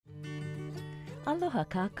Aloha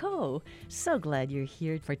kako. So glad you're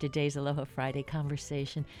here for today's Aloha Friday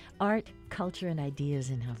conversation. Art, culture, and ideas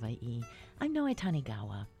in Hawaii. I'm Noe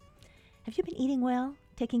Tanigawa. Have you been eating well?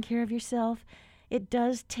 Taking care of yourself? It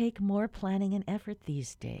does take more planning and effort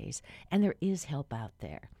these days, and there is help out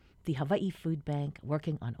there. The Hawaii Foodbank,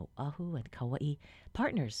 working on Oahu and Kauai,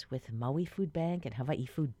 partners with Maui Foodbank and Hawaii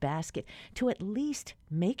Food Basket to at least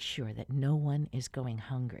make sure that no one is going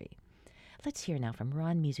hungry. Let's hear now from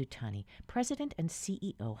Ron Mizutani, President and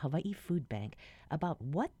CEO, Hawaii Foodbank, about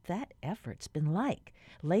what that effort's been like.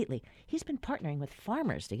 Lately, he's been partnering with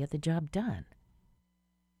farmers to get the job done.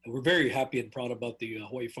 We're very happy and proud about the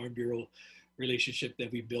Hawaii Farm Bureau relationship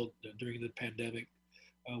that we built during the pandemic.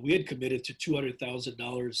 We had committed to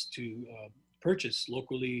 $200,000 to purchase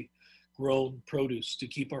locally grown produce to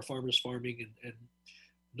keep our farmers farming, and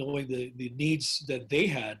knowing the needs that they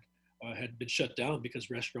had been shut down because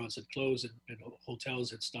restaurants had closed and hotels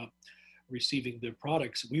had stopped receiving their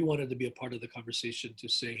products. We wanted to be a part of the conversation to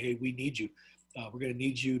say, hey, we need you. We're going to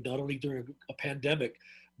need you not only during a pandemic,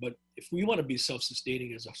 but if we want to be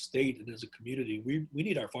self-sustaining as a state and as a community, we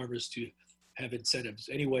need our farmers to have incentives.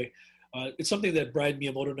 Anyway, it's something that Brian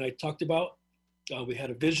Miyamoto and I talked about. We had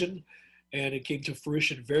a vision, and it came to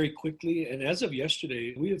fruition very quickly. And as of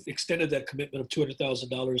yesterday, we have extended that commitment of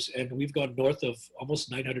 $200,000, and we've gone north of almost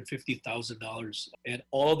 $950,000. And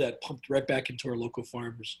all that pumped right back into our local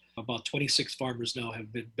farmers. About 26 farmers now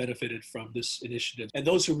have been benefited from this initiative. And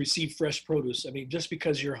those who receive fresh produce, I mean, just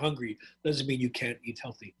because you're hungry doesn't mean you can't eat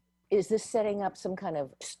healthy. Is this setting up some kind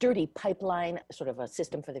of sturdy pipeline, sort of a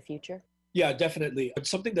system for the future? Yeah, definitely. It's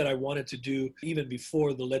something that I wanted to do even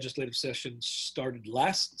before the legislative session started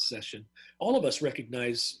last session. All of us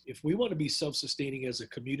recognize if we want to be self-sustaining as a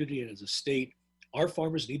community and as a state, our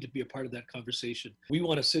farmers need to be a part of that conversation. We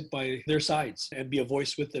want to sit by their sides and be a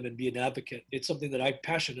voice with them and be an advocate. It's something that I'm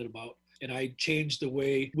passionate about. And I changed the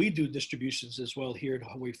way we do distributions as well here at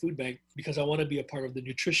Hawaii Food Bank because I want to be a part of the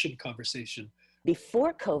nutrition conversation.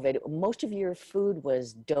 Before COVID, most of your food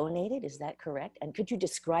was donated, is that correct? And could you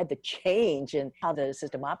describe the change in how the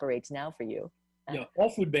system operates now for you? Yeah, all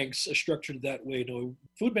food banks are structured that way. No,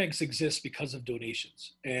 food banks exist because of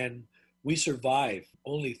donations, and we survive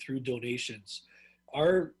only through donations.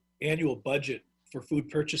 Our annual budget for food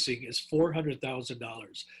purchasing is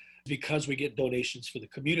 $400,000. Because we get donations for the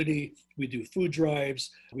community, we do food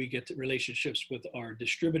drives, we get relationships with our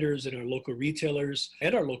distributors and our local retailers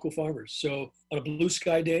and our local farmers. So on a blue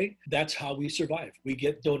sky day, that's how we survive. We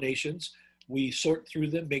get donations, we sort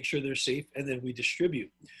through them, make sure they're safe, and then we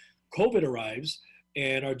distribute. COVID arrives,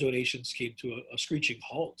 and our donations came to a screeching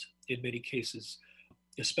halt in many cases,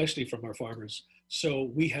 especially from our farmers.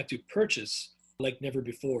 So we had to purchase like never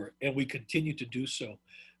before, and we continue to do so.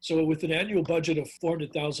 So with an annual budget of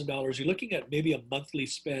 $400,000, you're looking at maybe a monthly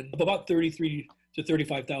spend of about $33,000 to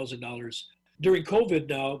 $35,000. During COVID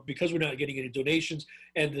now, because we're not getting any donations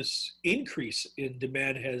and this increase in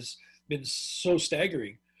demand has been so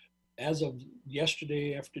staggering, as of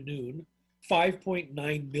yesterday afternoon,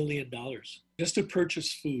 $5.9 million just to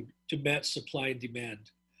purchase food to match supply and demand.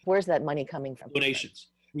 Where's that money coming from? Donations.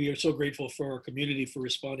 We are so grateful for our community for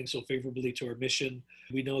responding so favorably to our mission.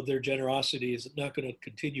 We know their generosity is not going to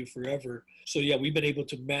continue forever. So yeah, we've been able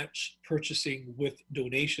to match purchasing with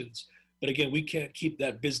donations. But again, we can't keep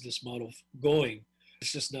that business model going.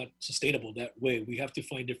 It's just not sustainable that way. We have to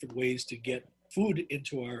find different ways to get food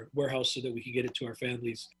into our warehouse so that we can get it to our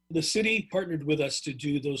families. The city partnered with us to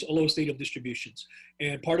do those Aloha Stadium distributions.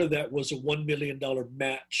 And part of that was a $1 million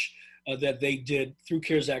match that they did through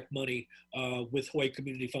CARES Act money with Hawaii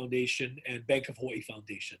Community Foundation and Bank of Hawaii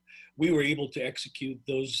Foundation. We were able to execute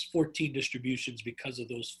those 14 distributions because of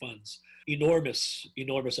those funds. Enormous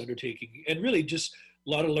undertaking, and really just a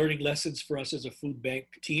lot of learning lessons for us as a food bank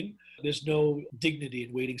team. There's no dignity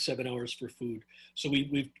in waiting 7 hours for food. So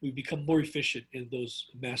we've become more efficient in those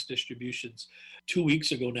mass distributions. 2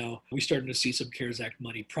 weeks ago now, we started to see some CARES Act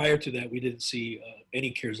money. Prior to that, we didn't see any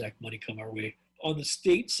CARES Act money come our way. On the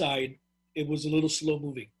state side, it was a little slow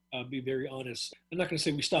moving. I'll be very honest. I'm not going to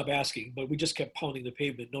say we stopped asking, but we just kept pounding the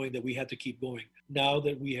pavement, knowing that we had to keep going. Now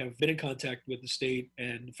that we have been in contact with the state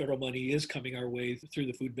and federal money is coming our way through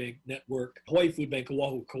the Food Bank network, Hawaii Food Bank,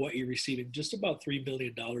 Oahu, Kauai receiving just about $3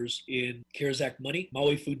 million in CARES Act money.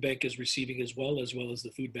 Maui Food Bank is receiving as well as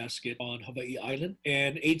the food basket on Hawaii Island.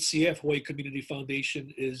 And HCF, Hawaii Community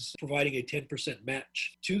Foundation, is providing a 10%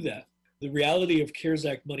 match to that. The reality of CARES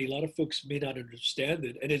Act money, a lot of folks may not understand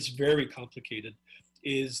it, and it's very complicated,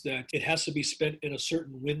 is that it has to be spent in a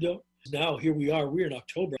certain window. Now, here we're in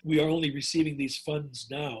October. We are only receiving these funds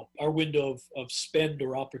now. Our window of spend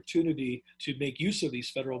or opportunity to make use of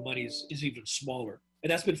these federal monies is even smaller.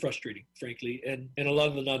 And that's been frustrating, frankly. And a lot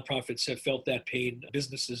of the nonprofits have felt that pain,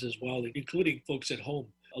 businesses as well, including folks at home.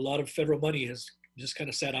 A lot of federal money has just kind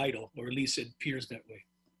of sat idle, or at least it appears that way.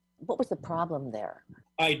 What was the problem there?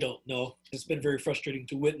 I don't know. It's been very frustrating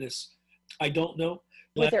to witness. I don't know.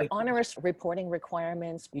 Were there onerous reporting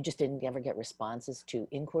requirements? You just didn't ever get responses to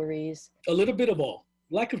inquiries? A little bit of all.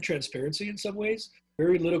 Lack of transparency in some ways.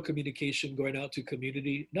 Very little communication going out to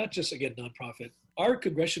community, not just, again, nonprofit. Our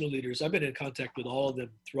congressional leaders, I've been in contact with all of them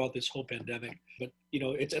throughout this whole pandemic, but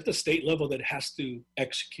it's at the state level that has to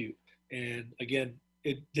execute. And again,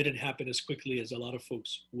 it didn't happen as quickly as a lot of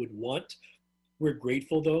folks would want. We're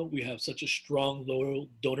grateful, though. We have such a strong, loyal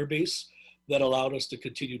donor base that allowed us to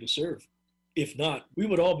continue to serve. If not, we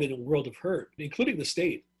would all be in a world of hurt, including the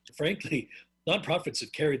state. Frankly, nonprofits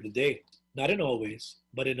have carried the day, not in all ways,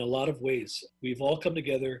 but in a lot of ways. We've all come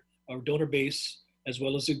together, our donor base, as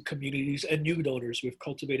well as in communities and new donors. We've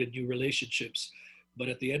cultivated new relationships. But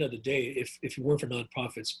at the end of the day, if it weren't for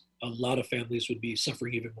nonprofits, a lot of families would be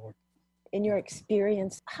suffering even more. In your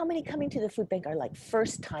experience, how many coming to the food bank are like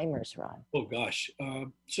first timers, Ron? Oh gosh.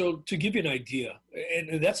 So to give you an idea,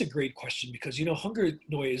 and that's a great question because, hunger,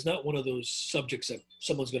 Noe, is not one of those subjects that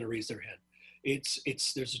someone's going to raise their hand.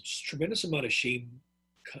 There's a tremendous amount of shame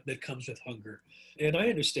that comes with hunger. And I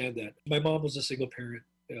understand that. My mom was a single parent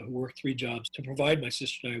who worked 3 jobs to provide my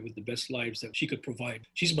sister and I with the best lives that she could provide.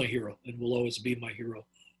 She's my hero and will always be my hero.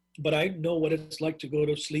 But I know what it's like to go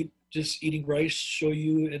to sleep just eating rice,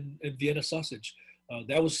 shoyu, and Vienna sausage.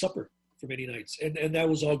 That was supper for many nights. And that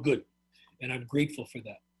was all good. And I'm grateful for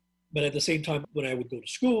that. But at the same time, when I would go to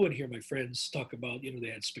school and hear my friends talk about, they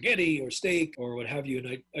had spaghetti or steak or what have you,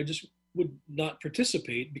 and I just would not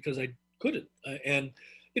participate because I couldn't. And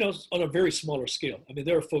on a very smaller scale. I mean,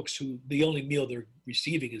 there are folks who the only meal they're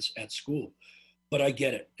receiving is at school. But I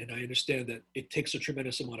get it. And I understand that it takes a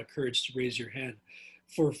tremendous amount of courage to raise your hand.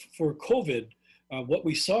 For COVID, what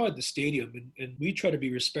we saw at the stadium, and we try to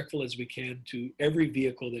be respectful as we can to every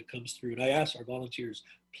vehicle that comes through. And I ask our volunteers,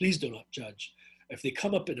 please do not judge. If they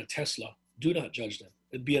come up in a Tesla, do not judge them,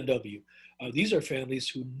 a BMW. These are families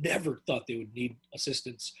who never thought they would need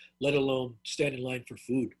assistance, let alone stand in line for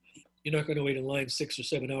food. You're not going to wait in line 6 or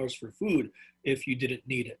 7 hours for food if you didn't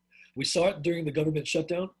need it. We saw it during the government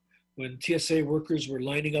shutdown when TSA workers were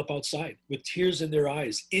lining up outside with tears in their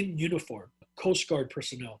eyes, in uniform, Coast Guard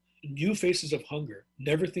personnel, new faces of hunger,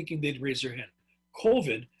 never thinking they'd raise their hand.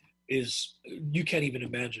 COVID is, you can't even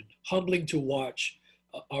imagine, humbling to watch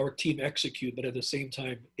our team execute, but at the same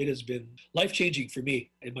time, it has been life-changing for me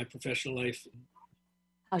in my professional life.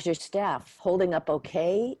 How's your staff? Holding up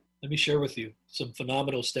okay? Let me share with you some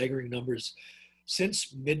phenomenal, staggering numbers.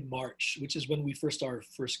 Since mid-March, which is when we first started our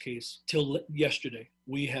first case, till yesterday,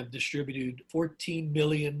 we have distributed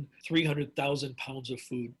 14,300,000 pounds of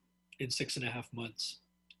food in 6.5 months.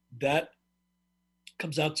 That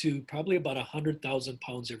comes out to probably about 100,000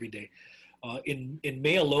 pounds every day. In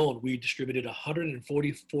May alone, we distributed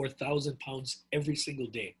 144,000 pounds every single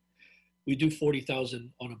day. We do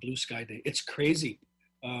 40,000 on a blue sky day. It's crazy.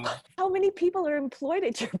 How many people are employed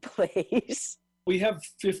at your place? We have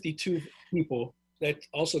 52 people. That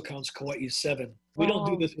also counts Kauai's 7. We don't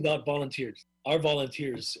do this without volunteers. Our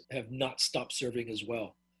volunteers have not stopped serving as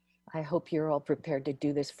well. I hope you're all prepared to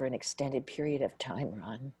do this for an extended period of time,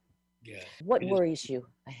 Ron. Yeah. What worries you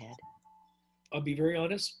ahead? I'll be very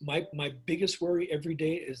honest. My biggest worry every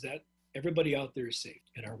day is that everybody out there is safe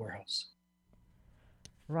in our warehouse.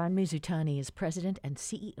 Ron Mizutani is president and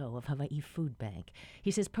CEO of Hawai'i Foodbank.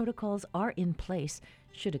 He says protocols are in place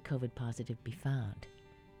should a COVID positive be found.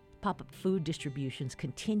 Pop-up food distributions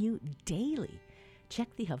continue daily.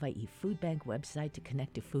 Check the Hawai'i Foodbank website to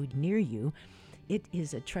connect to food near you. It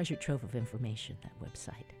is a treasure trove of information, that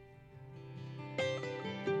website.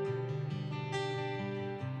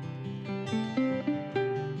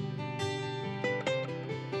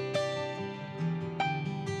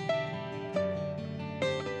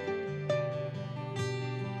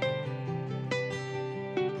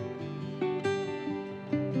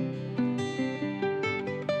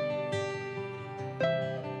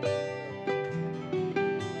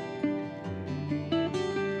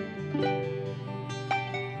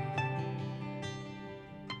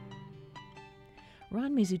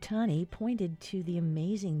 Ron Mizutani pointed to the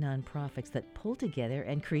amazing nonprofits that pulled together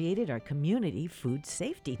and created our community food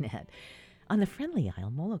safety net. On the Friendly Isle,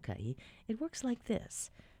 Molokai, it works like this.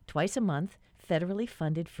 Twice a month, federally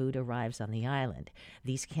funded food arrives on the island.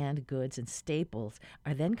 These canned goods and staples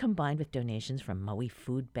are then combined with donations from Maui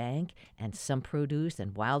Foodbank and some produce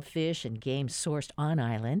and wild fish and game sourced on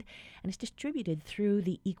island, and is distributed through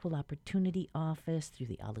the Equal Opportunity Office, through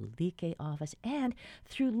the Alulike Office, and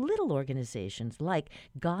through little organizations like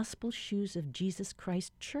Gospel Shoes of Jesus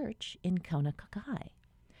Christ Church in Kaunakakai.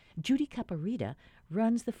 Judy Caparita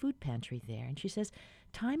runs the food pantry there, and she says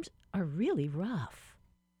times are really rough.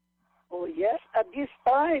 Oh, yes, at this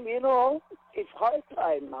time, it's hard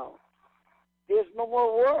time now. There's no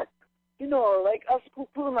more work. Like us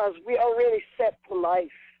kupunas, we already set for life.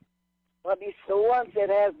 But it's the ones that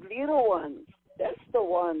have little ones. That's the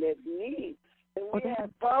one that needs. And we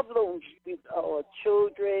have problems with our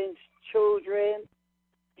children.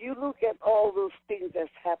 You look at all those things that's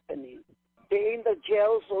happening. They're in the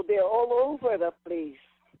jail, so they're all over the place.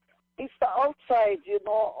 It's the outside,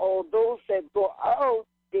 or those that go out,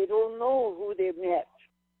 they don't know who they met.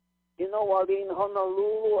 While they're in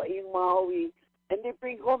Honolulu or in Maui, and they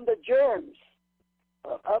bring home the germs.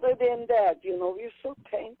 But other than that, we're so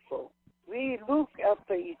thankful. We look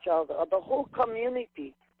after each other, the whole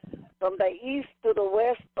community, from the east to the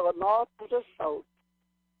west, or north to the south.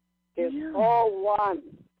 There's all one.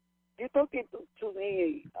 You're talking to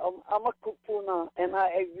me. I'm a kupuna, and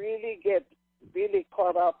I really get really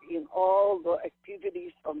caught up in all the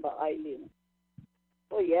activities on the island.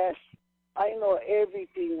 So yes, I know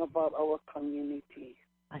everything about our community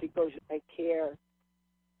because I care.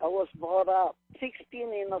 I was brought up 16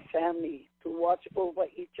 in a family to watch over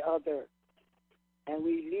each other. And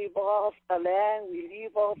we live off the land, we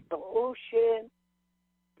live off the ocean,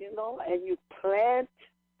 and you plant,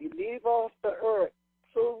 you live off the earth.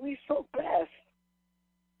 So we're so blessed.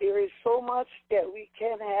 There is so much that we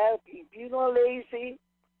can have. If you're not lazy,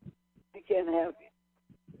 we can have it.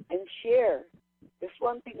 And share. There's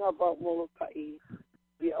one thing about Molokai.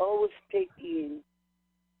 We always take in.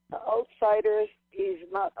 The outsiders is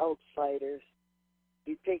not outsiders.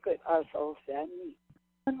 We take it as our family.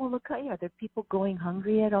 In Molokai, are there people going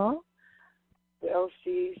hungry at all? Well,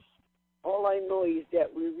 sis, all I know is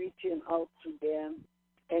that we're reaching out to them.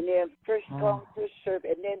 And then first come, first serve,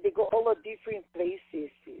 and then they go all the different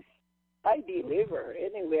places. I deliver.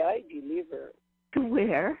 Anyway, I deliver. To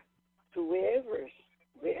where? To wherever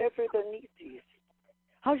the need is.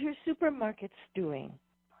 How's your supermarkets doing?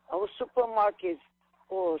 Our supermarkets,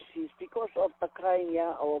 sis, because of the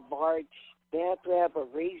Kanya, our barge, they have to have a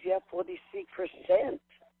raise, 46%.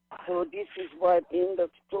 So this is what in the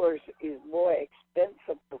stores is more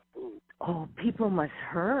expensive for food. Oh, people must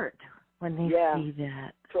hurt when they see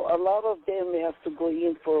that. So a lot of them have to go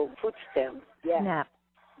in for food stamps. Yeah. SNAP.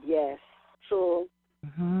 Yes. So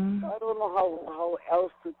I don't know how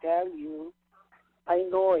else to tell you. I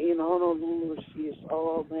know in Honolulu, sis,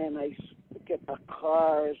 oh man, I look at the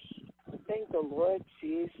cars. Thank the Lord,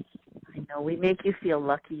 sis. I know, we make you feel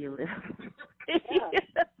lucky you live.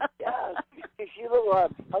 Yeah. If you know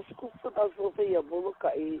what, as kupunas over here,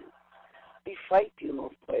 Molokai, we fight,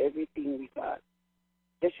 for everything we got.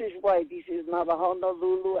 This is why this is not a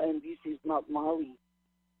Honolulu and this is not Maui.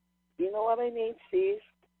 You know what I mean, sis?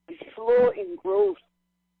 It's slow in growth.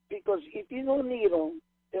 Because if you don't need them,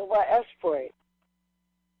 then why ask for it?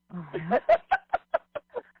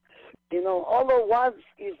 All the ones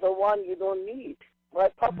is the one you don't need. My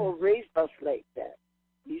Papa raised us like that.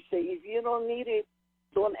 He say, if you don't need it,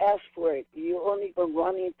 don't ask for it. You're only going to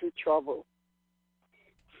run into trouble.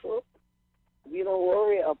 So we don't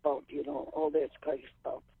worry about, all that kind of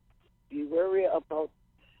stuff. We worry about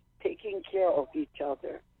taking care of each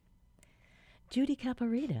other. Judy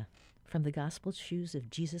Caparita from the Gospel Shoes of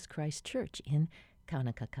Jesus Christ Church in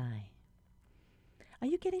Kaunakakai. Are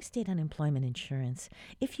you getting state unemployment insurance?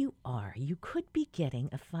 If you are, you could be getting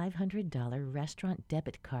a $500 restaurant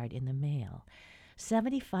debit card in the mail.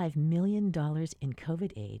 $75 million in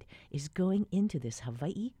COVID aid is going into this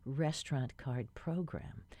Hawai'i restaurant card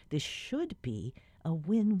program. This should be a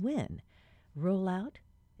win-win. Rollout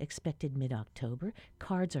expected mid-October.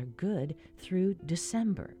 Cards are good through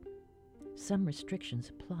December. Some restrictions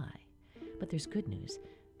apply, but there's good news.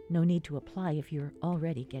 No need to apply if you're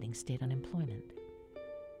already getting state unemployment.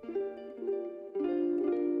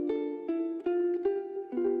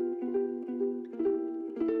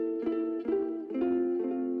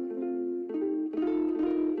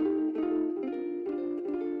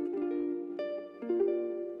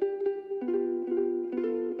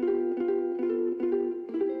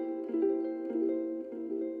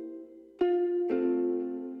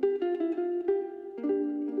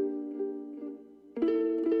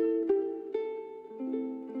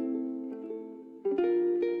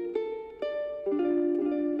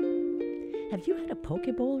 Have you had a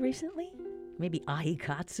poke bowl recently? Maybe ahi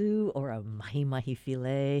katsu or a mahi-mahi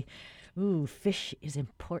filet? Ooh, fish is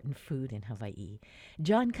important food in Hawaii.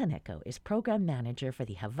 John Kaneko is program manager for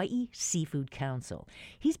the Hawaii Seafood Council.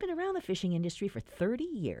 He's been around the fishing industry for 30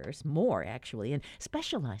 years, more actually, and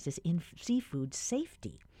specializes in seafood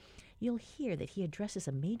safety. You'll hear that he addresses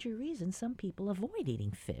a major reason some people avoid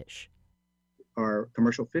eating fish. Our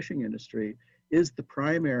commercial fishing industry is the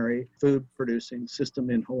primary food producing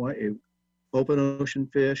system in Hawaii. Open ocean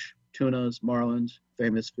fish, tunas, marlins,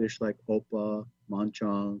 famous fish like opa,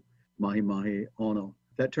 manchang, mahi-mahi, ono.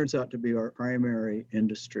 That turns out to be our primary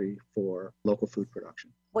industry for local food production.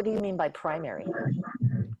 What do you mean by primary?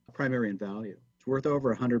 Primary in value. It's worth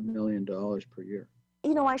over $100 million per year.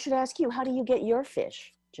 You know, I should ask you, how do you get your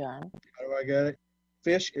fish, John? How do I get it?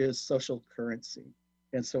 Fish is social currency.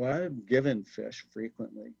 And so I'm given fish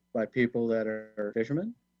frequently by people that are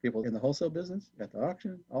fishermen, people in the wholesale business, at the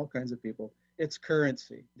auction, all kinds of people. It's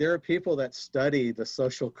currency. There are people that study the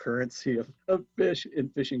social currency of fish in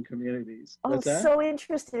fishing communities. Oh, I'm so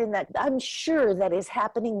interested in that. I'm sure that is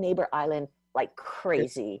happening neighbor island like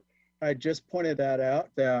crazy. I just pointed that out,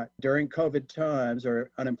 that during COVID times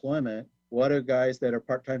or unemployment, what do guys that are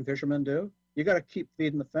part-time fishermen do? You got to keep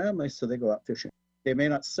feeding the family, so they go out fishing. They may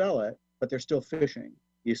not sell it, but they're still fishing.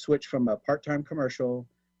 You switch from a part-time commercial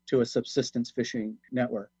to a subsistence fishing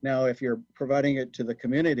network. Now, if you're providing it to the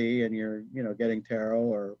community and you're, getting taro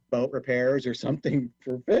or boat repairs or something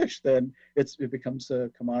for fish, then it becomes a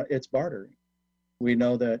commodity. It's bartering. We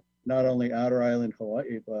know that not only outer island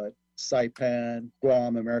Hawaii, but Saipan,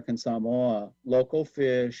 Guam, American Samoa, local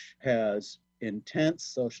fish has intense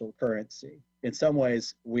social currency. In some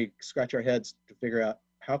ways, we scratch our heads to figure out,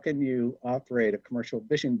 how can you operate a commercial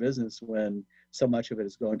fishing business when so much of it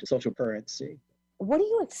is going to social currency? What do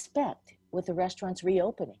you expect with the restaurants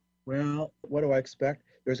reopening? Well, what do I expect?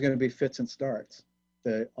 There's going to be fits and starts.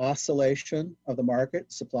 The oscillation of the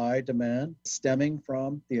market, supply, demand, stemming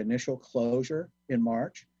from the initial closure in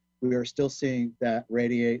March, we are still seeing that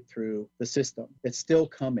radiate through the system. It's still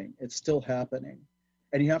coming. It's still happening.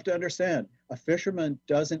 And you have to understand, a fisherman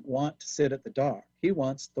doesn't want to sit at the dock. He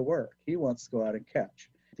wants the work. He wants to go out and catch.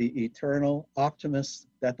 The eternal optimists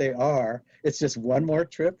that they are, it's just one more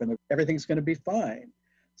trip and everything's going to be fine.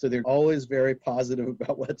 So they're always very positive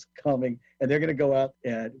about what's coming, and they're going to go out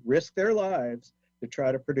and risk their lives to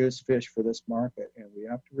try to produce fish for this market. And we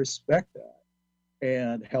have to respect that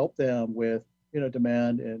and help them with,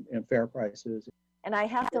 demand and fair prices. And I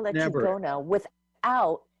have to let you go now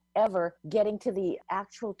without ever getting to the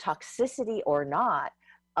actual toxicity or not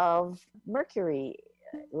of mercury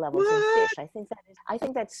levels in fish. I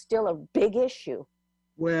think that's still a big issue.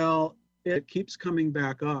 Well, it keeps coming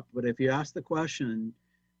back up, but if you ask the question,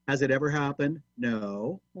 has it ever happened?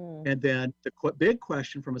 No. And then the big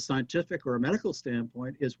question from a scientific or a medical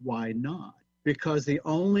standpoint is, why not? Because the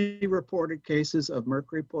only reported cases of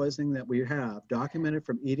mercury poisoning that we have documented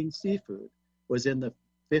from eating seafood was in the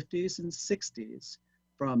 50s and 60s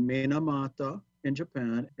from Minamata in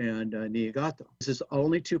Japan and Niigata. This is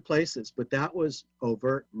only two places, but that was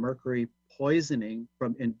overt mercury poisoning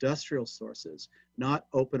from industrial sources, not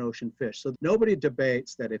open ocean fish. So nobody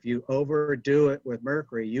debates that if you overdo it with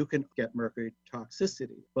mercury, you can get mercury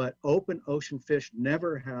toxicity. But open ocean fish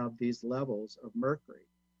never have these levels of mercury.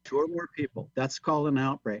 Two or more people, that's called an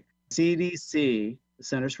outbreak. CDC, the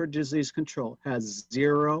Centers for Disease Control, has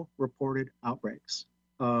 0 reported outbreaks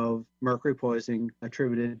of mercury poisoning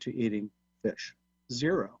attributed to eating fish.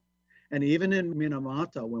 0. And even in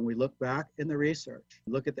Minamata, when we look back in the research,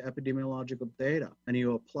 look at the epidemiological data, and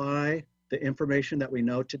you apply the information that we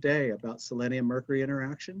know today about selenium-mercury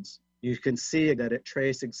interactions, you can see that it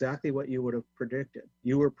traced exactly what you would have predicted.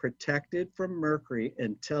 You were protected from mercury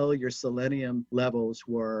until your selenium levels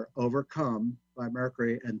were overcome by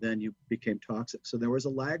mercury, and then you became toxic. So there was a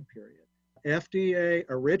lag period. FDA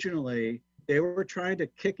originally, they were trying to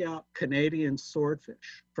kick out Canadian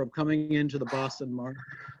swordfish from coming into the Boston market.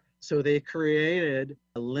 So they created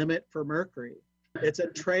a limit for mercury. It's a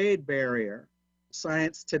trade barrier.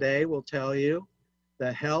 Science today will tell you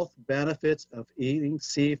the health benefits of eating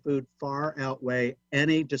seafood far outweigh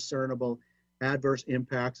any discernible adverse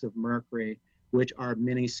impacts of mercury, which are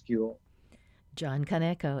minuscule. John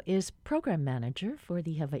Kaneko is program manager for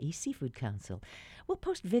the Hawaii Seafood Council. We'll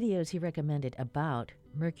post videos he recommended about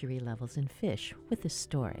mercury levels in fish with this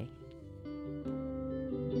story.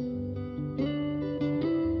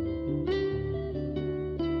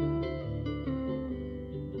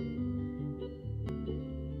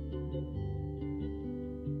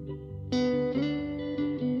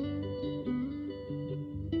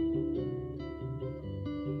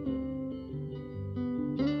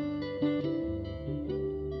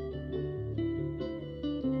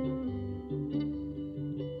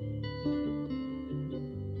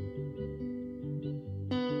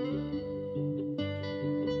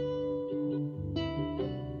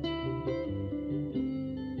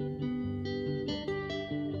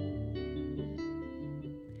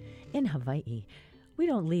 In Hawaii, we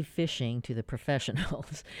don't leave fishing to the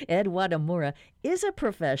professionals. Ed Wadamura is a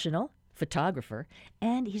professional photographer,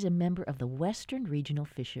 and he's a member of the Western Regional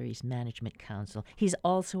Fisheries Management Council. He's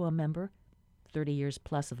also a member, 30 years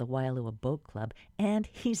plus, of the Waialua Boat Club, and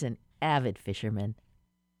he's an avid fisherman.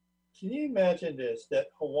 Can you imagine this, that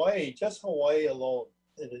Hawaii, just Hawaii alone,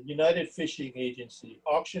 the United Fishing Agency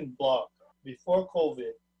auction block before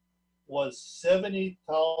COVID was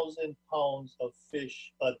 70,000 pounds of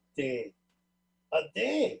fish a day. A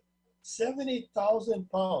day! 70,000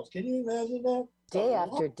 pounds. Can you imagine that? Day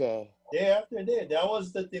after day. Day after day. That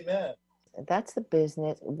was the demand. That's the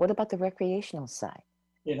business. What about the recreational side?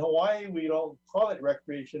 In Hawaii, we don't call it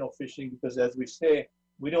recreational fishing because, as we say,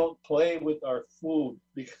 we don't play with our food,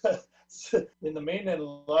 because in the mainland, a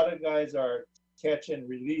lot of guys are catch and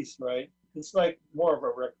release, right? It's like more of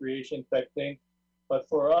a recreation type thing. But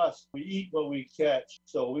for us, we eat what we catch.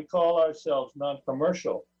 So we call ourselves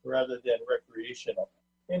non-commercial rather than recreational.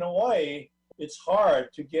 In Hawaii, it's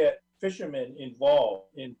hard to get fishermen involved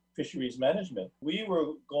in fisheries management. We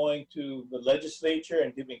were going to the legislature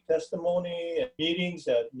and giving testimony and meetings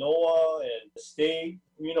at NOAA and the state.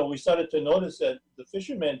 We started to notice that the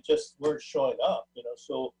fishermen just weren't showing up,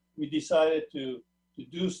 so we decided to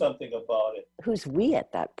do something about it. Who's we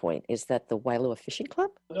at that point? Is that the Waialua Fishing Club?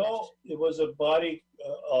 No, it was a body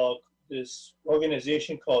of this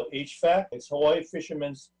organization called HFAC. It's Hawaii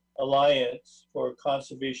Fishermen's Alliance for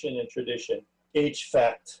Conservation and Tradition,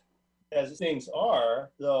 HFAC. As things are,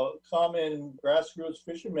 the common grassroots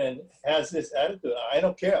fisherman has this attitude: I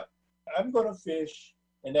don't care. I'm going to fish,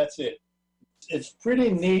 and that's it. It's pretty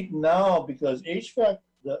neat now because HFAC,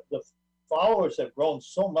 the followers have grown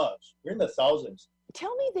so much. We're in the thousands.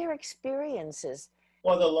 Tell me their experiences.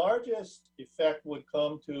 Well, the largest effect would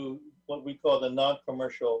come to what we call the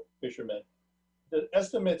non-commercial fishermen. The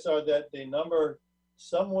estimates are that they number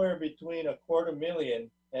somewhere between 250,000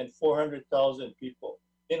 and 400,000 people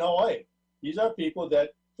in Hawaii. These are people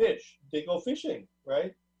that fish. They go fishing,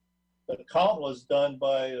 right? The count was done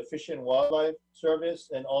by the Fish and Wildlife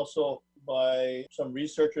Service and also by some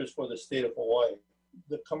researchers for the state of Hawaii.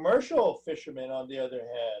 The commercial fishermen, on the other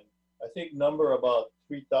hand, I think number about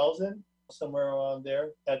 3,000, somewhere around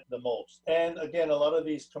there at the most. And again, a lot of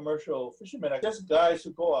these commercial fishermen are just guys who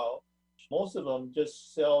go out. Most of them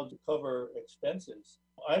just sell to cover expenses.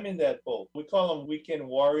 I'm in that boat. We call them weekend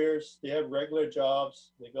warriors. They have regular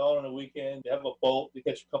jobs. They go out on the weekend. They have a boat. They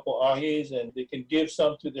catch a couple ahis, and they can give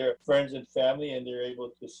some to their friends and family, and they're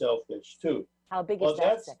able to sell fish too. How big is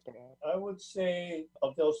that sector? I would say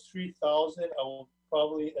of those 3,000, I will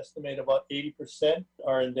probably estimate about 80%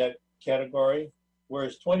 are in that category,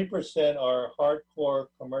 whereas 20% are hardcore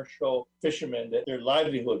commercial fishermen that their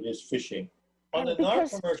livelihood is fishing. On the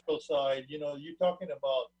non-commercial side, you're talking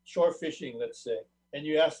about shore fishing, let's say, and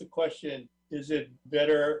you ask the question, is it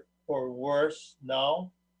better or worse now?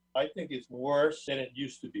 I think it's worse than it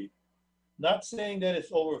used to be. Not saying that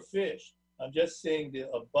it's overfished. I'm just saying the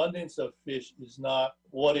abundance of fish is not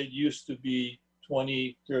what it used to be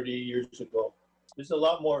 20, 30 years ago. There's a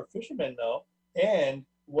lot more fishermen now, and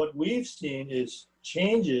what we've seen is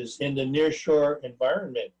changes in the nearshore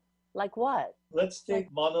environment. Like what? Let's take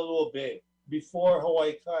Honolulu Bay. Before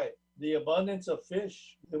Hawaii Kai, the abundance of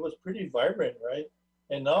fish, it was pretty vibrant, right?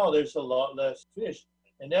 And now there's a lot less fish.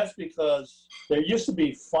 And that's because there used to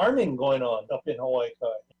be farming going on up in Hawaii Kai.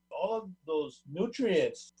 All of those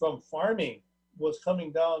nutrients from farming was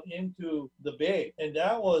coming down into the bay. And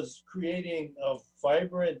that was creating a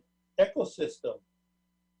vibrant ecosystem.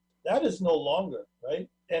 That is no longer, right?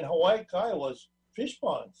 And Hawaii Kai was fish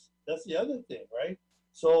ponds. That's the other thing, right?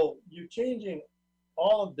 So you're changing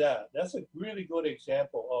all of that. That's a really good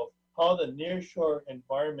example of how the nearshore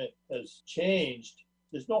environment has changed.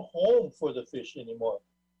 There's no home for the fish anymore,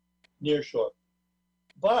 nearshore.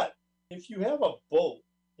 But if you have a boat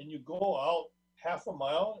and you go out half a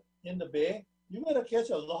mile in the bay, you're going to catch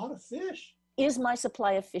a lot of fish. Is my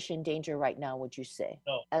supply of fish in danger right now, would you say?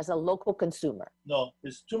 No. As a local consumer? No,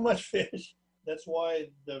 there's too much fish. That's why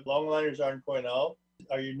the longliners aren't going out.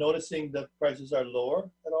 Are you noticing the prices are lower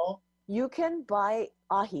at all? You can buy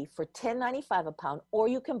ahi for $10.95 a pound, or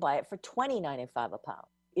you can buy it for $20.95 a pound.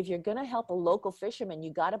 If you're going to help a local fisherman,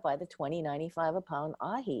 you got to buy the $20.95 a pound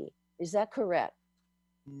ahi. Is that correct?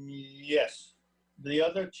 Yes. The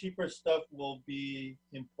other cheaper stuff will be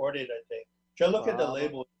imported, I think. Try to look at the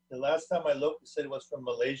label. The last time I looked, it said it was from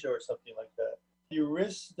Malaysia or something like that. You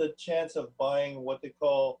risk the chance of buying what they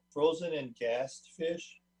call frozen and gassed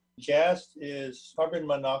fish. Gassed is carbon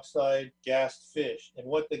monoxide gassed fish. And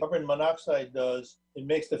what the carbon monoxide does, it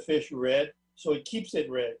makes the fish red, so it keeps it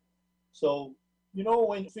red. So You know,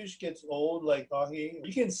 when fish gets old, like ahi,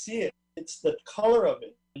 you can see it. It's the color of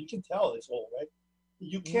it. You can tell it's old, right?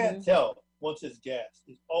 You can't tell once it's gassed.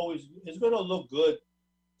 It's going to look good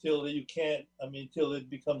till you can't, till it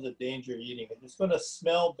becomes a danger eating it. It's going to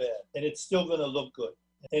smell bad, and it's still going to look good.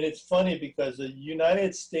 And it's funny because the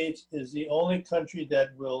United States is the only country that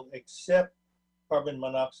will accept carbon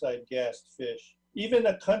monoxide gassed fish. Even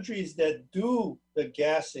the countries that do the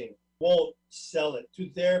gassing won't sell it to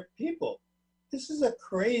their people. This is a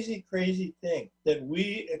crazy, crazy thing that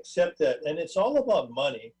we accept that. And it's all about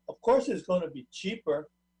money. Of course, it's going to be cheaper.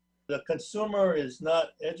 The consumer is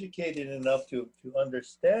not educated enough to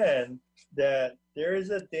understand that there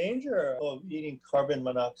is a danger of eating carbon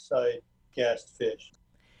monoxide gassed fish.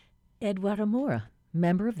 Ed Waramura,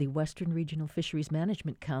 member of the Western Regional Fisheries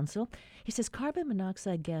Management Council, he says carbon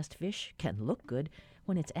monoxide gassed fish can look good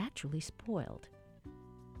when it's actually spoiled.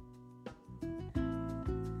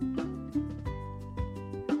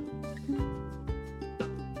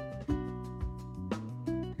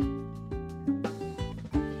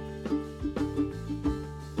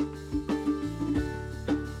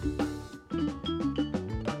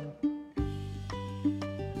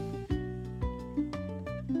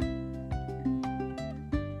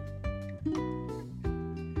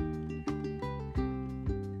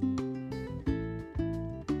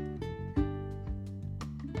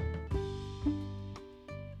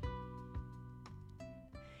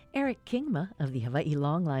 Eric Kingma of the Hawaii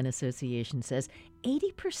Longline Association says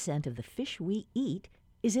 80% of the fish we eat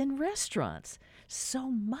is in restaurants,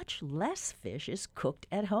 so much less fish is cooked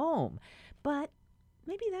at home. But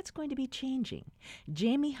maybe that's going to be changing.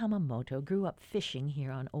 Jamie Hamamoto grew up fishing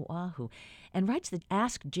here on Oahu and writes the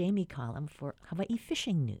Ask Jamie column for Hawaii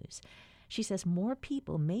Fishing News. She says more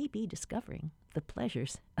people may be discovering the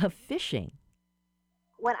pleasures of fishing.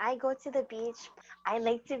 When I go to the beach, I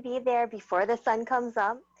like to be there before the sun comes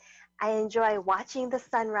up. I enjoy watching the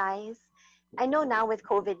sunrise. I know now with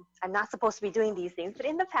COVID, I'm not supposed to be doing these things, but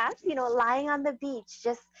in the past, lying on the beach,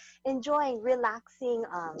 just enjoying, relaxing,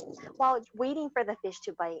 while waiting for the fish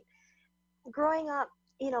to bite. Growing up,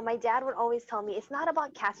 my dad would always tell me, it's not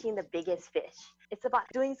about catching the biggest fish. It's about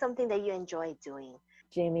doing something that you enjoy doing.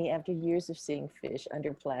 Jamie, after years of seeing fish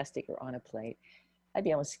under plastic or on a plate, I'd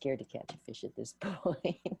be almost scared to catch a fish at this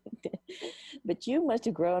point. But you must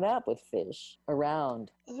have grown up with fish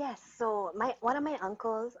around. Yes, so one of my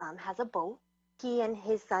uncles has a boat. He and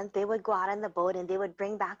his sons, they would go out on the boat and they would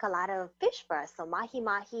bring back a lot of fish for us. So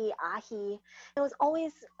mahi-mahi, ahi, it was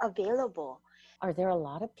always available. Are there a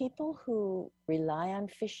lot of people who rely on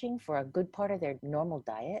fishing for a good part of their normal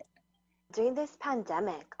diet? During this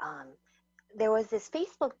pandemic, there was this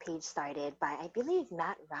Facebook page started by, I believe,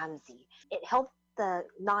 Matt Ramsey. It helped the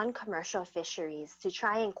non-commercial fisheries to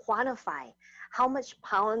try and quantify how much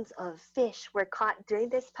pounds of fish were caught during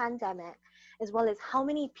this pandemic, as well as how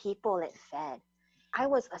many people it fed. I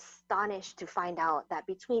was astonished to find out that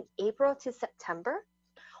between April to September,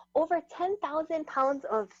 over 10,000 pounds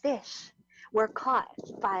of fish were caught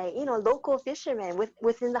by local fishermen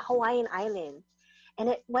within the Hawaiian Islands. And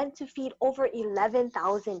it went to feed over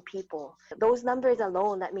 11,000 people. Those numbers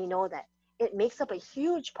alone let me know that it makes up a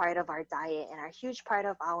huge part of our diet and a huge part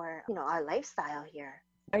of our, our lifestyle here.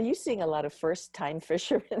 Are you seeing a lot of first-time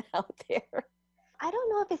fishermen out there? I don't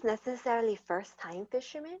know if it's necessarily first-time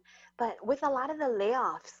fishermen, but with a lot of the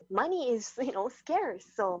layoffs, money is, scarce.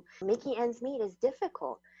 So making ends meet is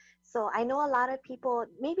difficult. So I know a lot of people,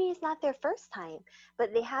 maybe it's not their first time,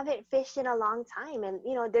 but they haven't fished in a long time and,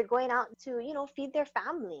 they're going out to, feed their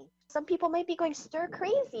family. Some people might be going stir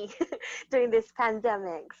crazy during this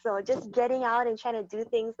pandemic. So just getting out and trying to do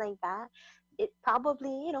things like that, it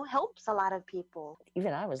probably, helps a lot of people.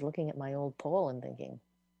 Even I was looking at my old pole and thinking,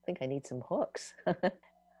 I think I need some hooks.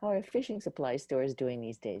 How are fishing supply stores doing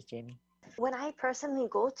these days, Jamie? When I personally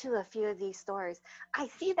go to a few of these stores, I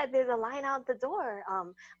see that there's a line out the door.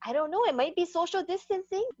 I don't know, it might be social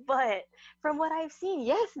distancing, but from what I've seen,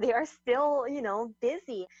 yes, they are still,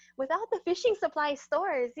 busy. Without the fishing supply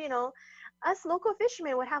stores, us local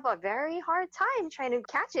fishermen would have a very hard time trying to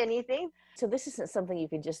catch anything. So this isn't something you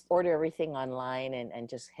can just order everything online and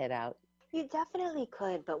just head out? You definitely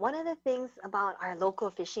could, but one of the things about our local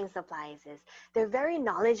fishing supplies is they're very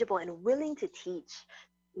knowledgeable and willing to teach.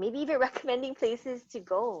 Maybe even recommending places to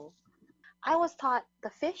go. I was taught the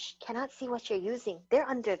fish cannot see what you're using. They're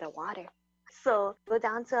under the water. So go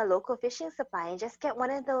down to a local fishing supply and just get one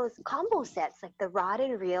of those combo sets, like the rod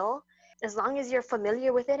and reel. As long as you're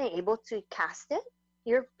familiar with it and able to cast it,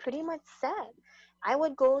 you're pretty much set. I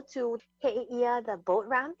would go to He'eia, the boat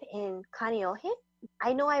ramp in Kaneohe,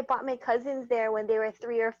 I know I brought my cousins there when they were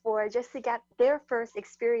 3 or 4 just to get their first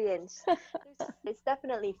experience. It's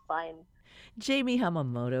definitely fun. Jamie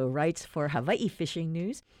Hamamoto writes for Hawaii Fishing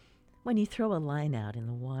News. When you throw a line out in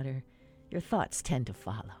the water, your thoughts tend to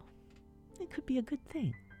follow. It could be a good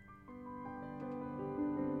thing.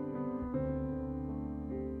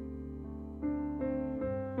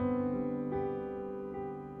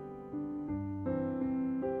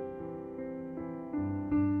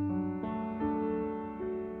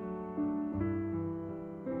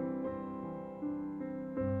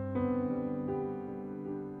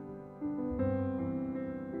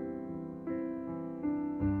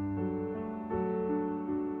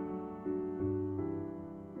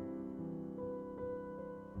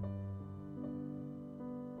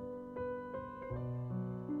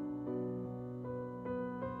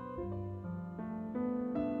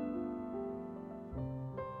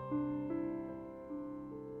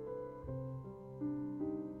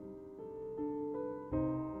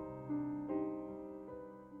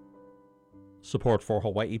 Support for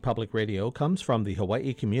Hawaii Public Radio comes from the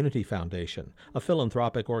Hawaii Community Foundation, a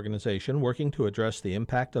philanthropic organization working to address the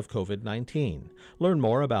impact of COVID-19. Learn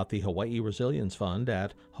more about the Hawaii Resilience Fund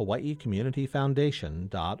at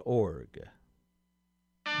hawaiicommunityfoundation.org.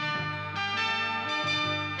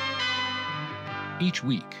 Each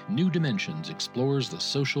week, New Dimensions explores the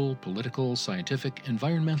social, political, scientific,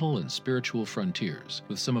 environmental, and spiritual frontiers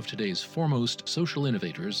with some of today's foremost social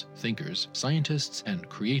innovators, thinkers, scientists, and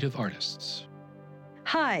creative artists.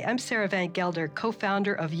 Hi, I'm Sarah Van Gelder,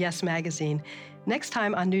 co-founder of Yes Magazine. Next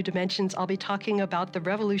time on New Dimensions, I'll be talking about the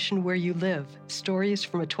revolution where you live, stories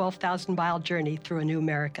from a 12,000-mile journey through a new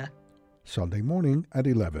America. Sunday morning at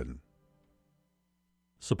 11.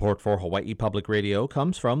 Support for Hawaii Public Radio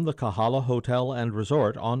comes from the Kahala Hotel and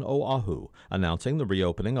Resort on Oahu, announcing the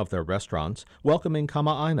reopening of their restaurants, welcoming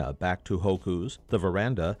Kama'aina back to Hoku's, The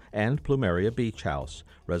Veranda, and Plumeria Beach House.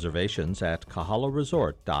 Reservations at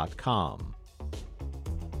kahalaresort.com.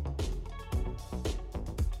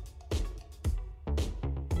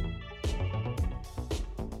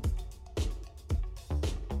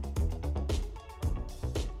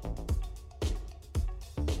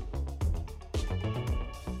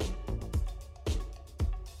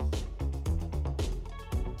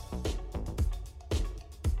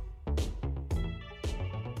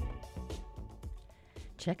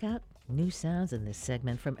 Check out new sounds in this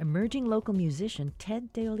segment from emerging local musician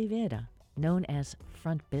Ted De Oliveira, known as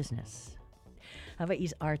Front Business.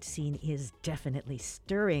 Hawaii's art scene is definitely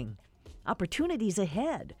stirring. Opportunities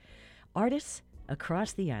ahead. Artists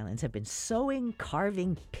across the islands have been sewing,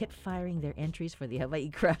 carving, pit-firing their entries for the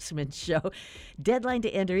Hawaii Craftsman Show. Deadline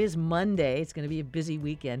to enter is Monday. It's going to be a busy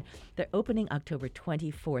weekend. They're opening October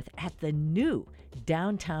 24th at the new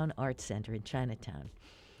Downtown Arts Center in Chinatown.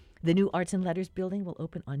 The new Arts and Letters building will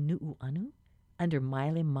open on Nu'uanu under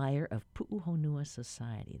Miley Meyer of Pu'uhonua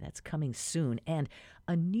Society. That's coming soon. And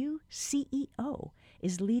a new CEO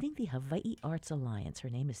is leading the Hawaii Arts Alliance.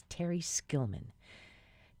 Her name is Terry Skillman.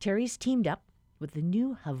 Terry's teamed up with the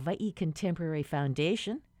new Hawaii Contemporary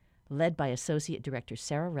Foundation, led by Associate Director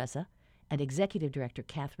Sarah Reza and Executive Director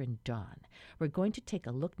Catherine Dawn. We're going to take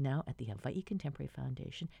a look now at the Hawaii Contemporary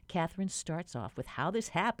Foundation. Catherine starts off with how this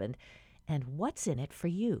happened and what's in it for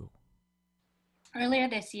you. Earlier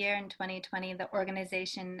this year in 2020, the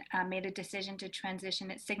organization made a decision to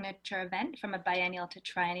transition its signature event from a biennial to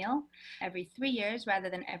triennial every 3 years rather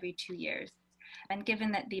than every 2 years. And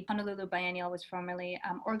given that the Honolulu Biennial was formerly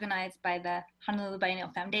organized by the Honolulu Biennial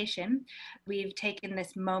Foundation, we've taken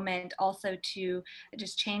this moment also to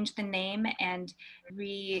just change the name and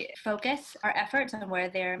refocus our efforts on where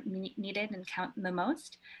they're needed and count the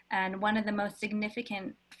most. And one of the most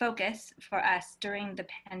significant focus for us during the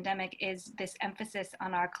pandemic is this emphasis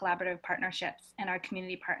on our collaborative partnerships and our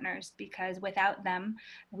community partners, because without them,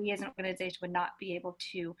 we as an organization would not be able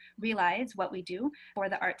to realize what we do for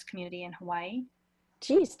the arts community in Hawaii.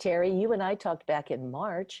 Geez, Terry, you and I talked back in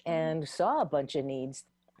March and saw a bunch of needs.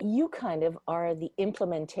 You kind of are the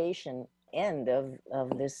implementation end of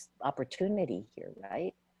this opportunity here,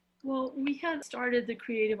 right? Well, we had started the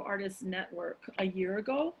Creative Artists Network a year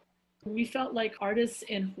ago. We felt like artists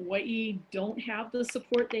in Hawaii don't have the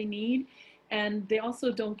support they need, and they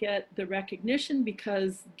also don't get the recognition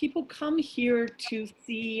because people come here to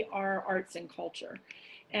see our arts and culture.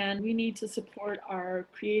 And we need to support our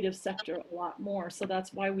creative sector a lot more. So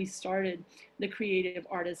that's why we started the Creative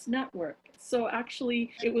Artists Network. So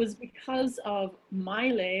actually, it was because of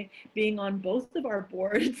Maile being on both of our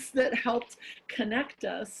boards that helped connect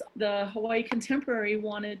us. The Hawaii Contemporary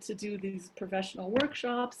wanted to do these professional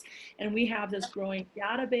workshops, and we have this growing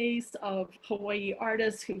database of Hawaii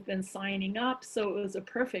artists who've been signing up. So it was a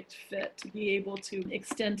perfect fit to be able to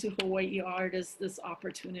extend to Hawaii artists this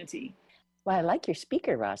opportunity. Well, I like your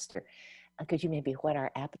speaker roster. Could you maybe whet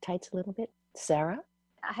our appetites a little bit? Sarah?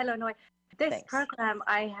 Hello, Noi. This Thanks. program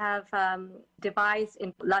I have devised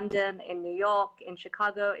in London, in New York, in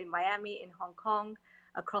Chicago, in Miami, in Hong Kong,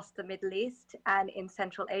 across the Middle East, and in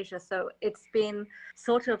Central Asia. So it's been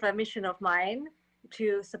sort of a mission of mine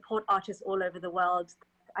to support artists all over the world.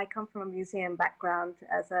 I come from a museum background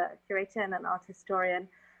as a curator and an art historian.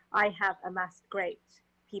 I have amassed great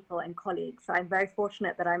people and colleagues. So I'm very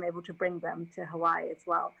fortunate that I'm able to bring them to Hawaii as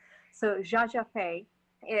well. So Jaja Fei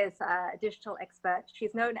is a digital expert.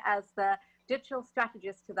 She's known as the digital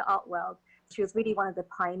strategist to the art world. She was really one of the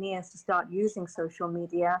pioneers to start using social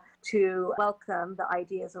media to welcome the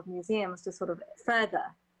ideas of museums to sort of further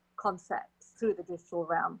concepts through the digital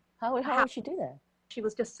realm. How would she do that? She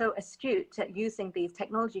was just so astute at using these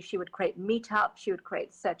technologies. She would create meetups, she would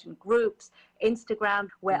create certain groups, Instagram,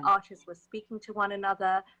 where artists were speaking to one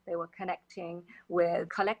another. They were connecting with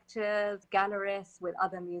collectors, gallerists, with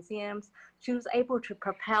other museums. She was able to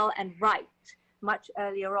propel and write much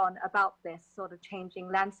earlier on about this sort of changing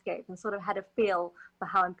landscape and sort of had a feel for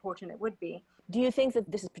how important it would be. Do you think that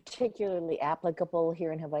this is particularly applicable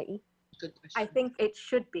here in Hawaii? Good question. I think it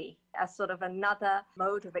should be as sort of another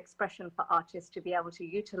mode of expression for artists to be able to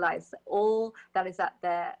utilize all that is at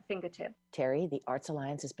their fingertip. Terry, the Arts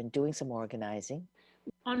Alliance has been doing some organizing.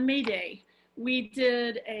 On May Day, we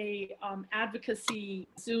did a advocacy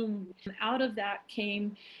Zoom. Out of that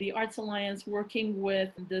came the Arts Alliance working with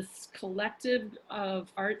this collective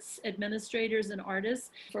of arts administrators and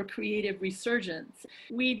artists for creative resurgence.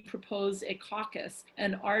 We proposed a caucus,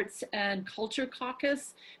 an arts and culture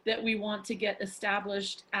caucus that we want to get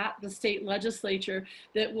established at the state legislature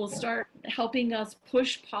that will start helping us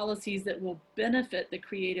push policies that will benefit the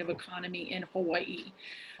creative economy in Hawaii.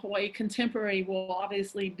 Hawaii Contemporary will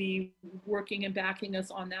obviously be working and backing us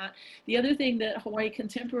on that. The other thing that Hawaii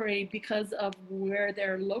Contemporary, because of where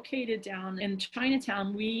they're located down in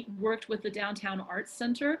Chinatown, we worked with the Downtown Arts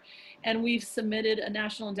Center, and we've submitted a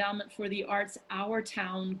National Endowment for the Arts Our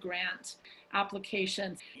Town grant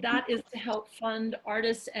application. That is to help fund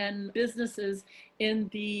artists and businesses in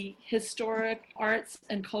the historic arts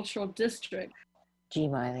and cultural district. Gee,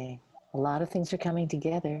 Miley. A lot of things are coming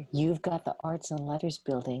together. You've got the Arts and Letters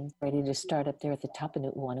building ready to start up there at the top of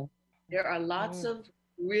Nu'uanu. There are lots of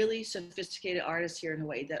really sophisticated artists here in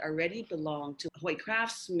Hawaii that already belong to Hawaii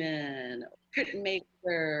craftsmen,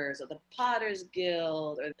 printmakers, or the Potters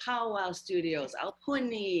Guild, or the Powwow Studios,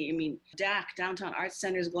 Aupuni. I mean, DAC, Downtown Arts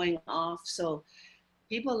Center, is going off. So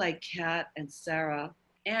people like Kat and Sarah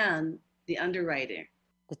and the underwriter,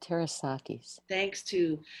 the Terasakis. Thanks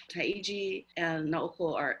to Taiji and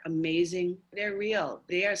Naoko are amazing. They're real.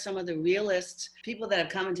 They are some of the realest people that have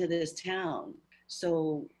come into this town.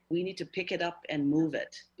 So we need to pick it up and move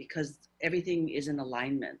it because everything is in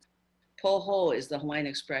alignment. Poho is the Hawaiian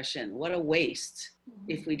expression. What a waste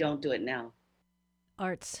if we don't do it now.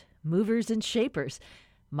 Arts, movers and shapers.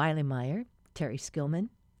 Miley Meyer, Terry Skillman,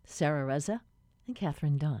 Sarah Reza, and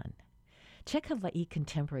Catherine Don. Check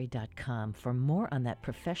HawaiiContemporary.com for more on that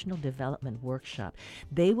professional development workshop.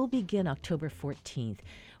 They will begin October 14th.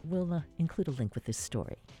 We'll include a link with this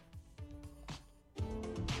story.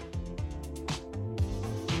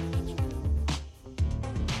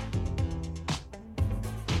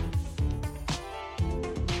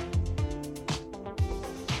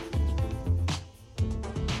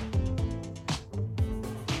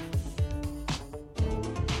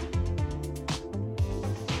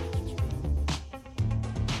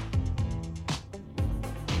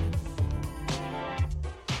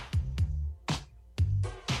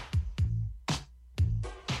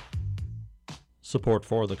 Support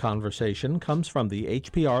for the conversation comes from the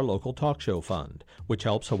HPR Local Talk Show Fund, which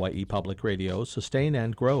helps Hawaii Public Radio sustain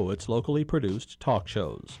and grow its locally produced talk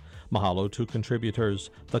shows. Mahalo to contributors,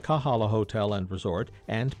 the Kahala Hotel and Resort,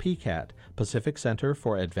 and PCAT, Pacific Center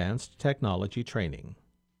for Advanced Technology Training.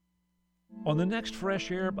 On the next Fresh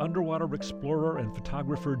Air, underwater explorer and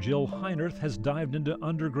photographer Jill Heinerth has dived into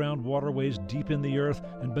underground waterways deep in the earth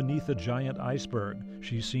and beneath a giant iceberg.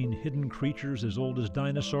 She's seen hidden creatures as old as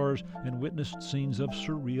dinosaurs and witnessed scenes of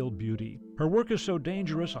surreal beauty. Her work is so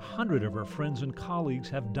dangerous, 100 of her friends and colleagues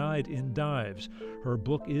have died in dives. Her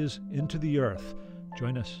book is Into the Earth.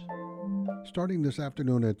 Join us. Starting this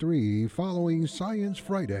afternoon at 3, following Science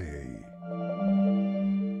Friday.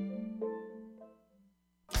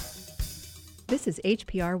 This is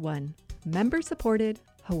HPR 1, member-supported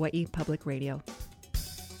Hawaii Public Radio.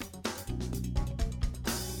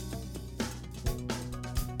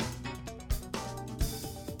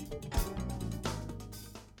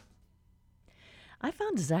 I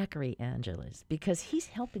found Zachary Angeles because he's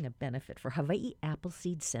helping a benefit for Hawaii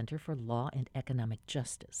Appleseed Center for Law and Economic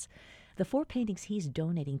Justice. The 4 paintings he's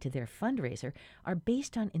donating to their fundraiser are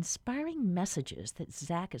based on inspiring messages that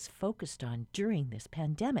Zach is focused on during this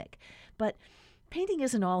pandemic. But painting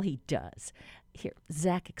isn't all he does. Here,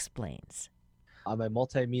 Zach explains. I'm a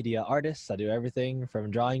multimedia artist. I do everything from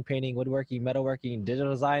drawing, painting, woodworking, metalworking,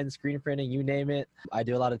 digital design, screen printing, you name it. I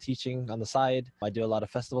do a lot of teaching on the side. I do a lot of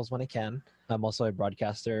festivals when I can. I'm also a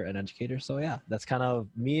broadcaster and educator. So yeah, that's kind of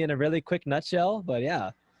me in a really quick nutshell, but yeah.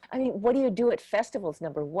 I mean, what do you do at festivals,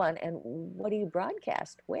 number one, and what do you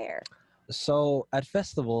broadcast? Where? So at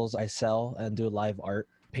festivals, I sell and do live art,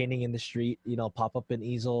 painting in the street, pop up an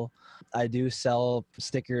easel. I do sell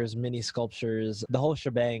stickers, mini sculptures, the whole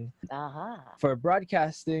shebang. For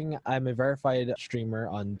broadcasting, I'm a verified streamer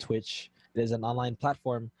on Twitch. It is an online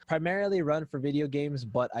platform, primarily run for video games,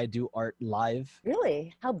 but I do art live.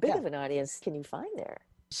 Really? How big of an audience can you find there?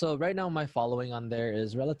 So right now my following on there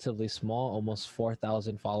is relatively small, almost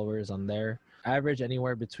 4,000 followers on there. Average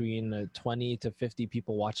anywhere between 20 to 50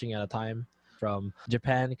 people watching at a time from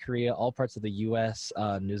Japan, Korea, all parts of the US,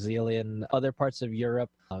 New Zealand, other parts of Europe.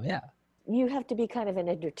 You have to be kind of an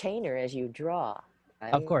entertainer as you draw.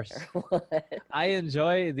 Right? Of course. I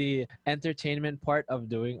enjoy the entertainment part of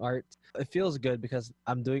doing art. It feels good because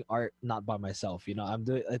I'm doing art not by myself.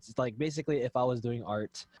 It's like basically if I was doing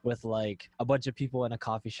art with like a bunch of people in a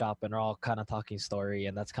coffee shop and they're all kind of talking story,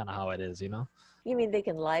 and that's kind of how it is, You mean they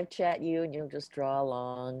can live chat you and you'll just draw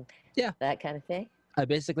along? Yeah. That kind of thing? I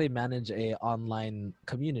basically manage a online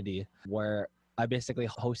community where I basically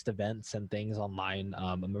host events and things online.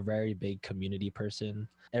 I'm a very big community person.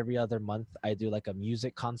 Every other month, I do like a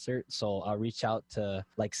music concert. So I'll reach out to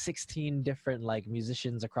like 16 different like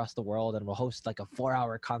musicians across the world, and we'll host like a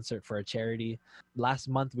 4-hour concert for a charity. Last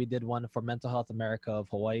month, we did one for Mental Health America of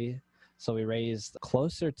Hawaii. So we raised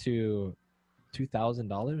closer to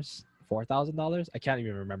 $2,000, $4,000. I can't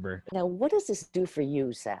even remember. Now, what does this do for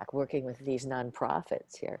you, Zach, working with these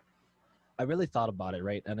nonprofits here? I really thought about it,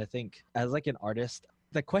 right? And I think as like an artist,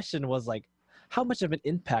 the question was like, how much of an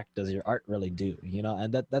impact does your art really do?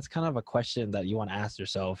 And that's kind of a question that you want to ask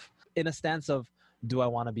yourself in a stance of, do I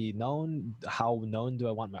want to be known? How known do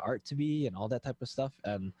I want my art to be? And all that type of stuff.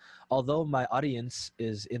 And although my audience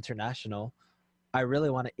is international, I really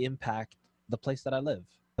want to impact the place that I live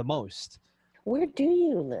the most. Where do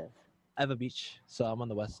you live? I have a beach, so I'm on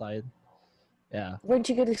the west side. Yeah. Where'd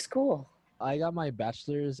you go to school? I got my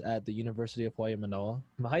bachelor's at the University of Hawaii, Manoa.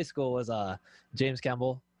 My high school was James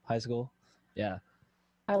Campbell High School. Yeah.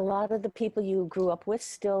 Are a lot of the people you grew up with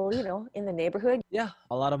still, in the neighborhood? Yeah.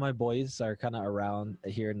 A lot of my boys are kind of around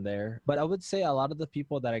here and there. But I would say a lot of the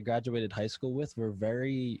people that I graduated high school with were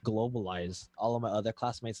very globalized. All of my other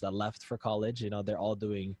classmates that left for college, they're all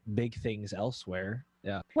doing big things elsewhere.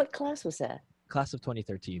 Yeah. What class was that? Class of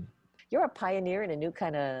 2013. You're a pioneer in a new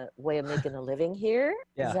kind of way of making a living here,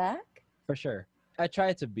 Yeah. Zach? For sure. I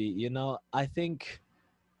try to be, I think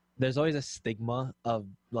there's always a stigma of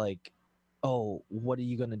like, oh, what are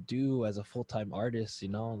you going to do as a full-time artist?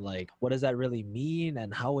 Like, what does that really mean?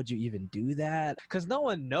 And how would you even do that? Because no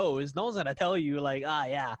one knows. No one's going to tell you like,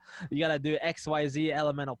 you got to do X, Y, Z,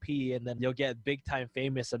 elemental P, and then you'll get big time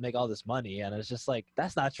famous and make all this money. And it's just like,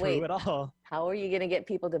 that's not true at all. How are you going to get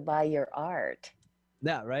people to buy your art?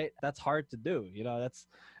 Yeah, right. That's hard to do.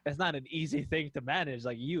 It's not an easy thing to manage.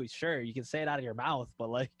 Like you can say it out of your mouth, but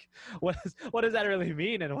like, what does that really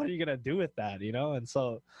mean? And what are you going to do with that? And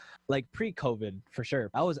so like pre-COVID, for sure,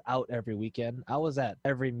 I was out every weekend. I was at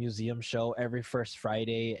every museum show, every First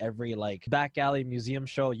Friday, every like back alley museum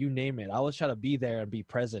show, you name it. I was trying to be there and be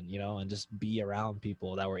present, and just be around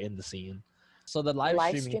people that were in the scene. So the live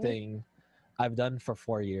streaming thing, I've done for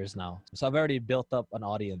 4 years now. So I've already built up an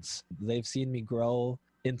audience. They've seen me grow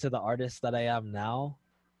into the artist that I am now.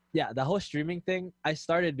 Yeah, the whole streaming thing, I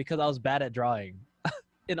started because I was bad at drawing.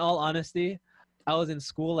 In all honesty, I was in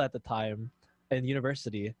school at the time, in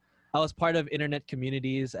university. I was part of internet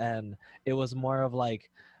communities, and it was more of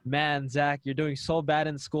like, man, Zach, you're doing so bad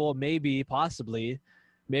in school. Possibly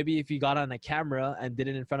if you got on a camera and did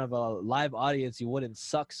it in front of a live audience, you wouldn't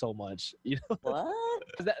suck so much. What?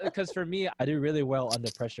 Because for me, I do really well under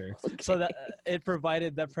pressure. Okay. So that it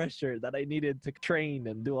provided that pressure that I needed to train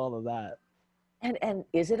and do all of that. And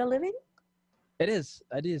is it a living? It is.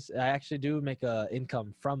 I actually do make a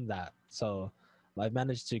income from that. So I've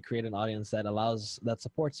managed to create an audience that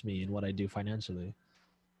supports me in what I do financially.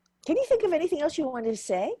 Can you think of anything else you wanted to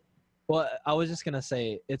say? Well, I was just gonna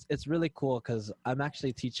say it's really cool because I'm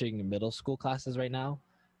actually teaching middle school classes right now,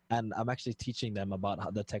 and I'm actually teaching them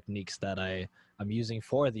about the techniques that I'm using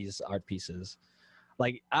for these art pieces.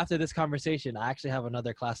 Like after this conversation, I actually have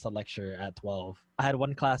another class to lecture at 12. I had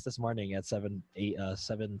one class this morning at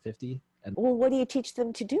 7:50. And well, what do you teach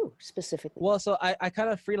them to do specifically? Well, so I kind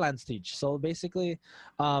of freelance teach. So basically,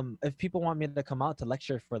 if people want me to come out to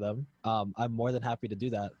lecture for them, I'm more than happy to do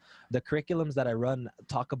that. The curriculums that I run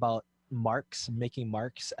talk about making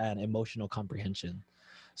marks, and emotional comprehension.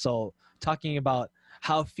 So talking about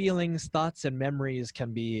how feelings, thoughts, and memories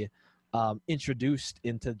can be introduced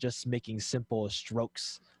into just making simple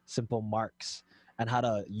strokes, simple marks, and how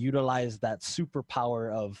to utilize that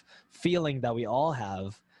superpower of feeling that we all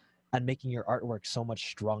have and making your artwork so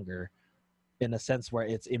much stronger in a sense where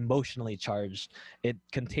it's emotionally charged. It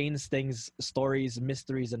contains things, stories,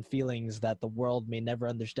 mysteries, and feelings that the world may never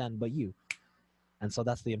understand but you. And so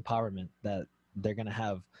that's the empowerment that they're going to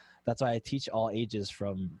have. That's why I teach all ages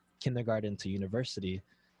from kindergarten to university,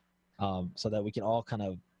 so that we can all kind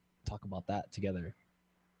of talk about that together.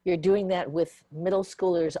 You're doing that with middle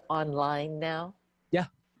schoolers online now? Yeah.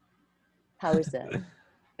 How is that?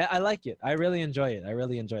 I like it. I really enjoy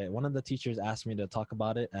it. One of the teachers asked me to talk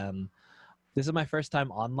about it, and this is my first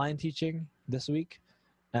time online teaching this week.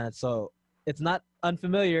 And so it's not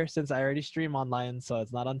unfamiliar since I already stream online, so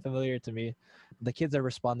it's not unfamiliar to me. The kids are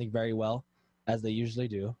responding very well, as they usually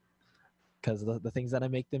do, because the things that I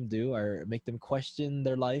make them do are make them question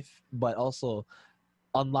their life, but also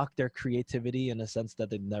unlock their creativity in a sense that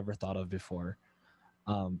they'd never thought of before.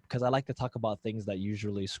 Because I like to talk about things that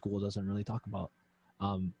usually school doesn't really talk about.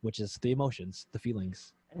 Which is the emotions, the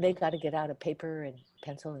feelings. And they got to get out a paper and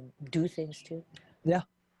pencil and do things too. Yeah,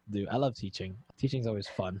 I love teaching. Teaching's always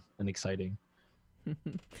fun and exciting.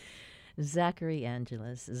 Zachary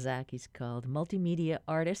Angeles. Zach, he's called, multimedia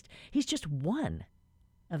artist. He's just one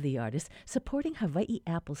of the artists supporting Hawaii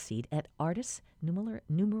Appleseed at Artists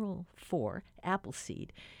numeral 4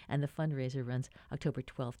 Appleseed. And the fundraiser runs October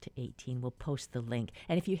 12th to 18. We'll post the link.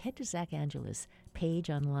 And if you head to Zach Angeles' page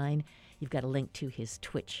online, you've got a link to his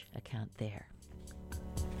Twitch account there.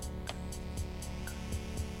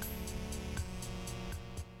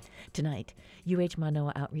 Tonight, UH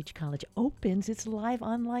Manoa Outreach College opens its live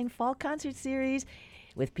online fall concert series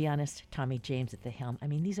with pianist Tommy James at the helm. I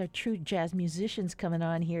mean, these are true jazz musicians coming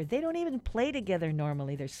on here. They don't even play together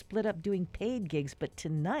normally. They're split up doing paid gigs. But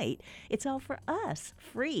tonight, it's all for us,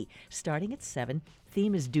 free, starting at 7.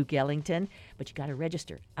 Theme is Duke Ellington, but you got to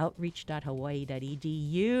register.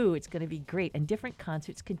 outreach.hawaii.edu. It's going to be great. And different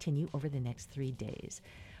concerts continue over the next 3 days.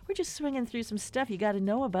 We're just swinging through some stuff you got to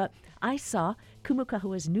know about. I saw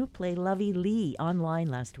Kumukahua's new play, Lovey Lee, online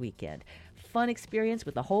last weekend. Fun experience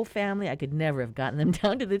with the whole family. I could never have gotten them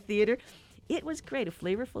down to the theater. It was great, a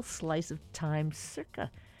flavorful slice of time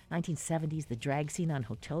circa 1970s, the drag scene on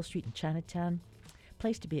Hotel Street in Chinatown.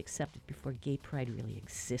 Place to be accepted before gay pride really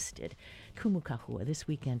existed. Kumukahua this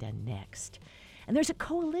weekend and next. And there's a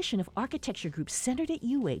coalition of architecture groups centered at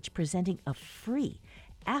UH presenting a free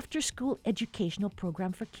after-school educational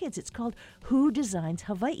program for kids. It's called Who Designs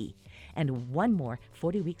Hawaii? And one more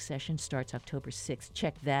 40-week session starts October 6th.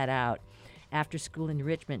 Check that out. After School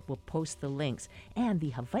Enrichment will post the links. And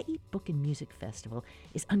the Hawaii Book and Music Festival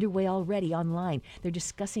is underway already online. They're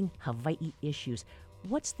discussing Hawaii issues.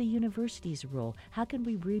 What's the university's role? How can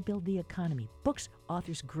we rebuild the economy? Books,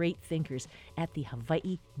 authors, great thinkers at the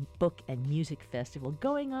Hawaii Book and Music Festival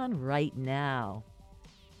going on right now.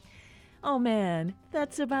 Oh man,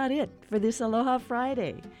 that's about it for this Aloha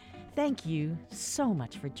Friday. Thank you so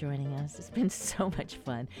much for joining us. It's been so much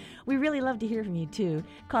fun. We really love to hear from you, too.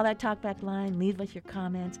 Call that talkback line. Leave us your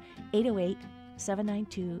comments,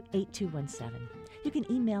 808-792-8217. You can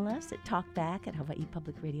email us at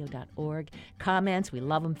talkback@hawaiipublicradio.org. Comments, we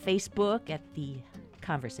love them. Facebook at The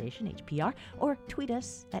Conversation, HPR, or tweet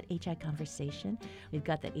us at HI Conversation. We've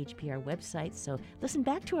got the HPR website, so listen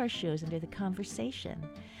back to our shows under The Conversation.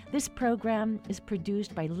 This program is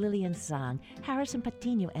produced by Lillian Zhang, Harrison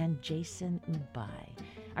Patino, and Jason Ubai.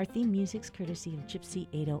 Our theme music's courtesy of Gypsy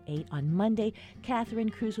 808. On Monday, Catherine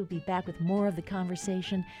Cruz will be back with more of The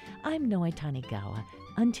Conversation. I'm Noe Tanigawa.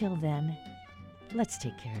 Until then, let's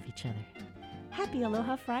take care of each other. Happy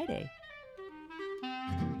Aloha Friday.